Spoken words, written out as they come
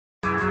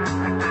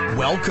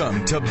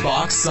Welcome to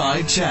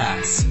Boxside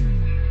Chats,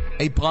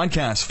 a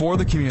podcast for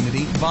the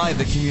community by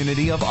the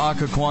community of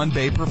Occoquan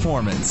Bay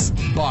Performance.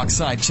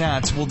 Boxside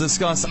Chats will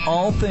discuss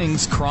all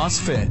things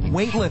CrossFit,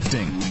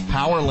 weightlifting,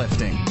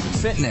 powerlifting,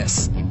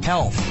 fitness,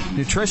 health,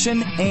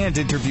 nutrition, and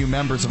interview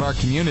members of our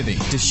community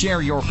to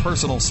share your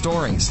personal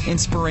stories,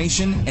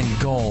 inspiration,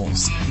 and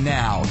goals.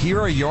 Now, here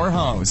are your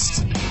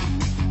hosts.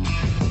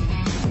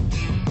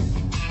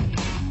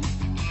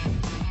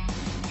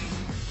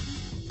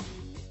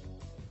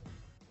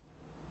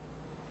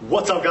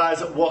 What's up,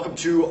 guys? Welcome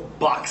to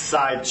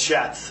Boxside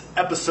Chats,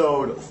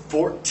 episode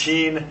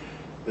 14.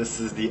 This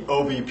is the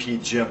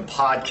OBP Gym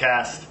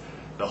podcast,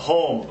 the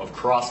home of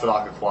CrossFit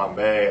Occoquan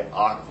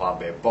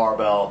Bay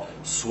Barbell,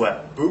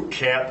 Sweat Boot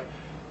Camp,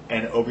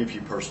 and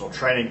OBP Personal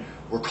Training.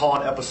 We're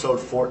calling episode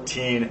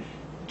 14,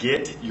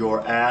 Get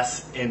Your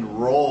Ass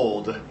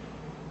Enrolled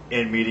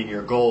in Meeting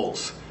Your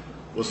Goals.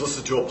 I was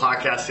listening to a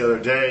podcast the other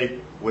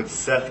day with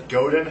Seth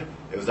Godin.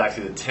 It was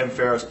actually the Tim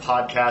Ferriss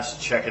podcast.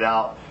 Check it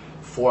out.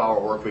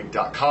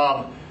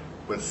 4hourworkweek.com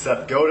with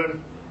Seth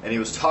Godin, and he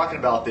was talking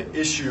about the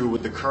issue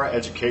with the current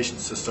education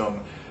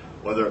system,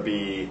 whether it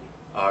be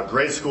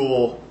grade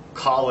school,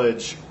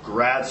 college,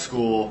 grad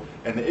school,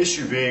 and the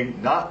issue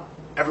being not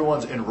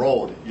everyone's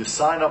enrolled. You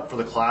sign up for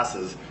the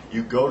classes,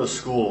 you go to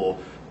school,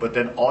 but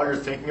then all you're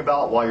thinking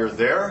about while you're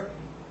there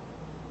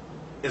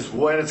is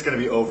when it's going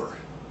to be over.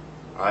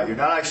 All right? You're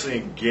not actually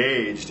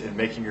engaged in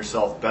making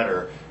yourself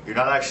better. You're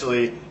not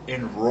actually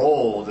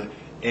enrolled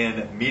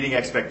in meeting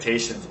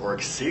expectations or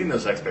exceeding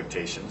those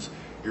expectations.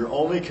 You're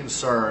only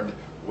concerned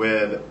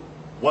with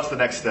what's the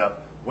next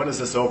step, when is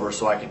this over,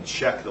 so I can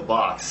check the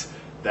box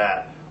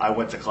that I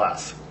went to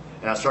class.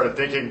 And I started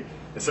thinking,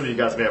 and some of you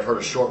guys may have heard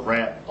a short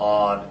rant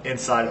on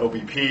Inside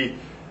OBP,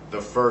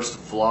 the first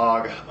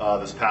vlog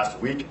this past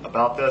week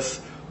about this,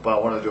 but I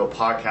wanted to do a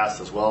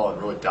podcast as well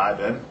and really dive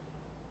in.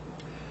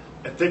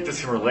 I think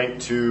this can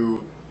relate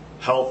to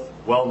health,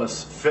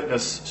 wellness,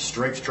 fitness,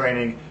 strength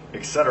training,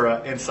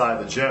 etc.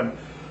 inside the gym.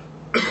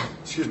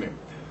 Excuse me,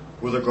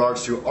 with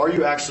regards to, are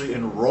you actually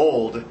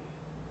enrolled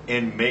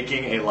in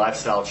making a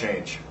lifestyle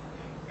change?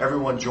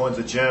 Everyone joins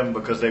the gym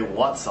because they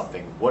want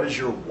something. What is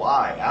your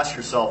why? Ask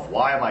yourself,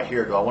 why am I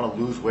here? Do I want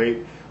to lose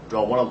weight? Do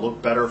I want to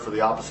look better for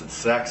the opposite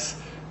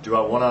sex? Do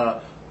I want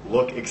to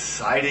look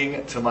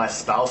exciting to my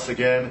spouse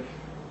again?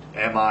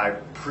 Am I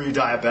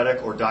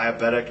pre-diabetic or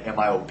diabetic? Am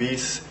I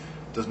obese?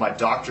 Does my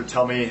doctor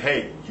tell me,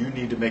 hey, you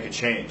need to make a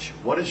change?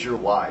 What is your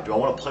why? Do I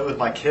want to play with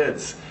my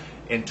kids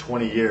in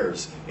 20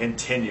 years, in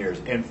 10 years,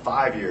 in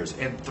 5 years,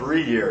 in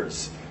 3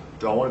 years?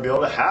 Do I want to be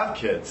able to have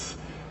kids?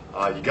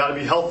 You got to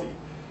be healthy.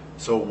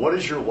 So what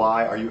is your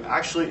why? Are you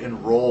actually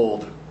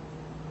enrolled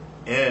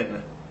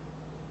in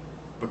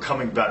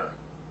becoming better?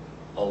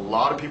 A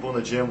lot of people in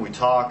the gym, we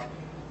talk,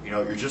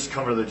 you're just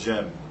coming to the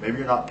gym. Maybe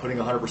you're not putting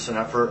 100%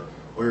 effort,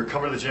 or you're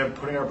coming to the gym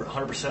putting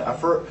 100%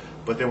 effort,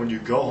 but then when you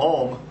go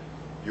home,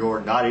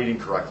 you're not eating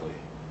correctly.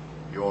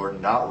 You're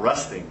not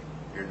resting.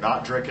 You're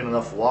not drinking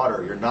enough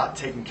water. You're not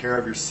taking care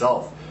of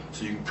yourself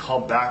so you can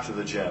come back to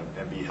the gym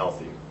and be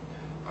healthy.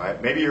 All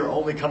right? Maybe you're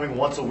only coming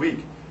once a week,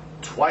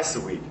 twice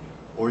a week,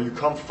 or you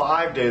come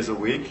 5 days a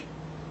week,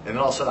 and then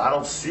all of a sudden I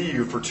don't see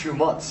you for 2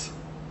 months.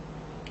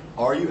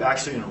 Are you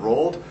actually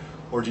enrolled,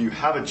 or do you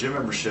have a gym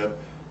membership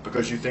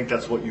because you think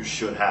that's what you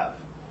should have?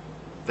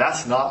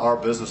 That's not our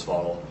business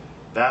model.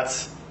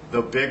 That's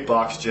the big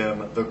box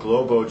gym, the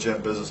Globo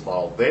gym business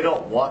model. They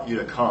don't want you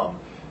to come.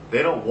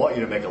 They don't want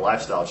you to make a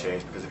lifestyle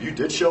change, because if you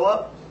did show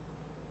up,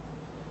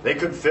 they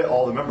couldn't fit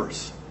all the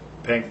members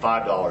paying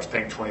 $5,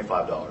 paying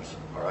 $25,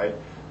 all right?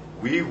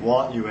 We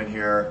want you in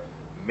here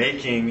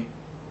making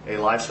a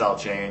lifestyle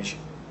change,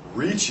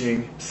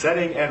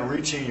 setting and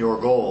reaching your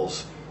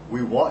goals.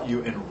 We want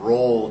you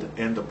enrolled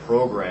in the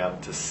program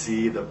to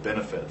see the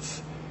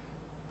benefits.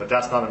 But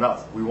that's not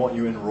enough. We want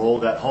you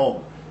enrolled at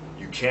home.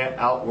 You can't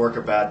outwork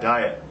a bad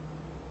diet.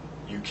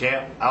 You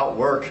can't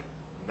outwork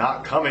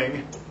not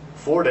coming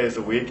 4 days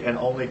a week and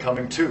only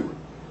coming 2.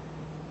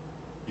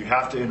 You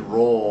have to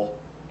enroll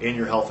in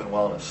your health and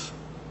wellness.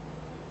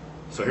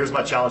 So here's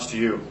my challenge to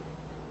you.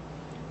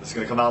 This is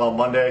going to come out on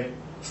Monday,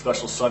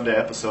 special Sunday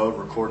episode,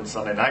 recording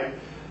Sunday night.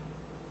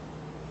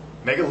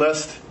 Make a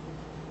list.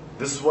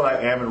 This is what I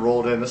am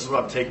enrolled in. This is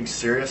what I'm taking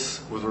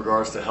serious with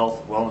regards to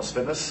health, wellness,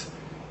 fitness.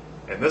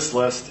 And this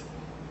list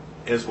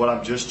is what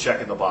I'm just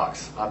checking the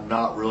box. I'm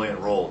not really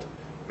enrolled.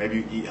 Maybe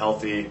you eat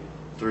healthy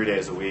 3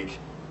 days a week,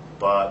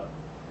 but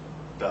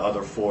the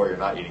other 4 you're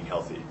not eating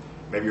healthy.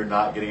 Maybe you're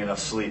not getting enough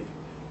sleep.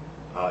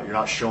 You're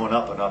not showing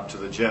up enough to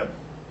the gym.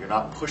 You're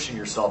not pushing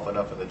yourself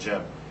enough in the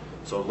gym.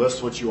 So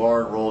list what you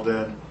are enrolled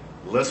in,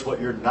 list what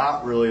you're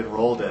not really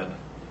enrolled in,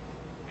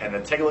 and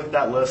then take a look at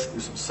that list,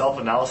 do some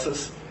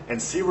self-analysis, and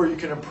see where you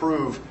can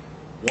improve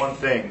one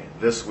thing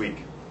this week.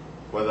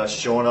 Whether that's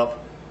showing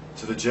up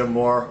to the gym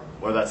more,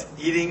 whether that's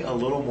eating a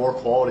little more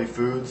quality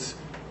foods,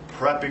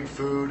 prepping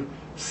food,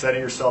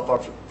 setting yourself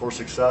up for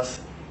success.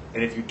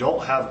 And if you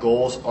don't have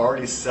goals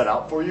already set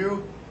out for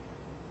you,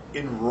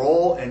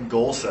 enroll in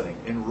goal setting.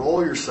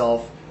 Enroll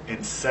yourself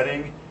in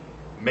setting,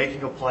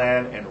 making a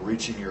plan, and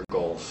reaching your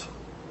goals.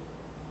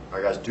 All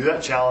right, guys, do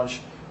that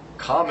challenge.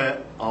 Comment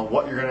on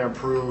what you're going to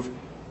improve.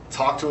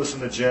 Talk to us in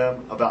the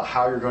gym about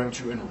how you're going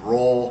to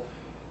enroll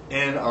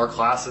in our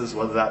classes,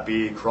 whether that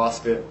be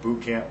CrossFit,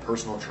 boot camp,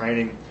 personal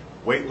training,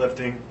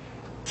 weightlifting.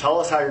 Tell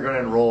us how you're going to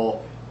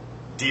enroll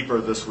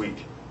deeper this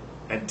week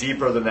and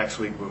deeper the next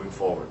week moving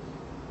forward.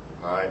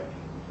 All right,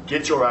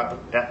 get your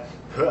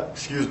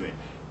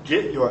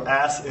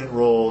ass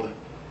enrolled.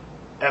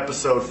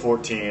 Episode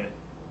 14,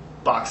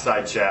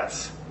 Boxside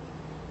Chats.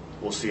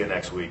 We'll see you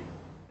next week.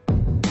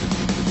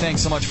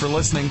 Thanks so much for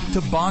listening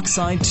to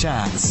Boxside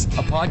Chats,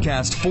 a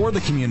podcast for the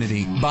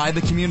community by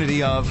the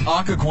community of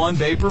Occoquan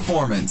Bay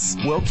Performance.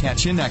 We'll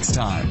catch you next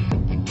time.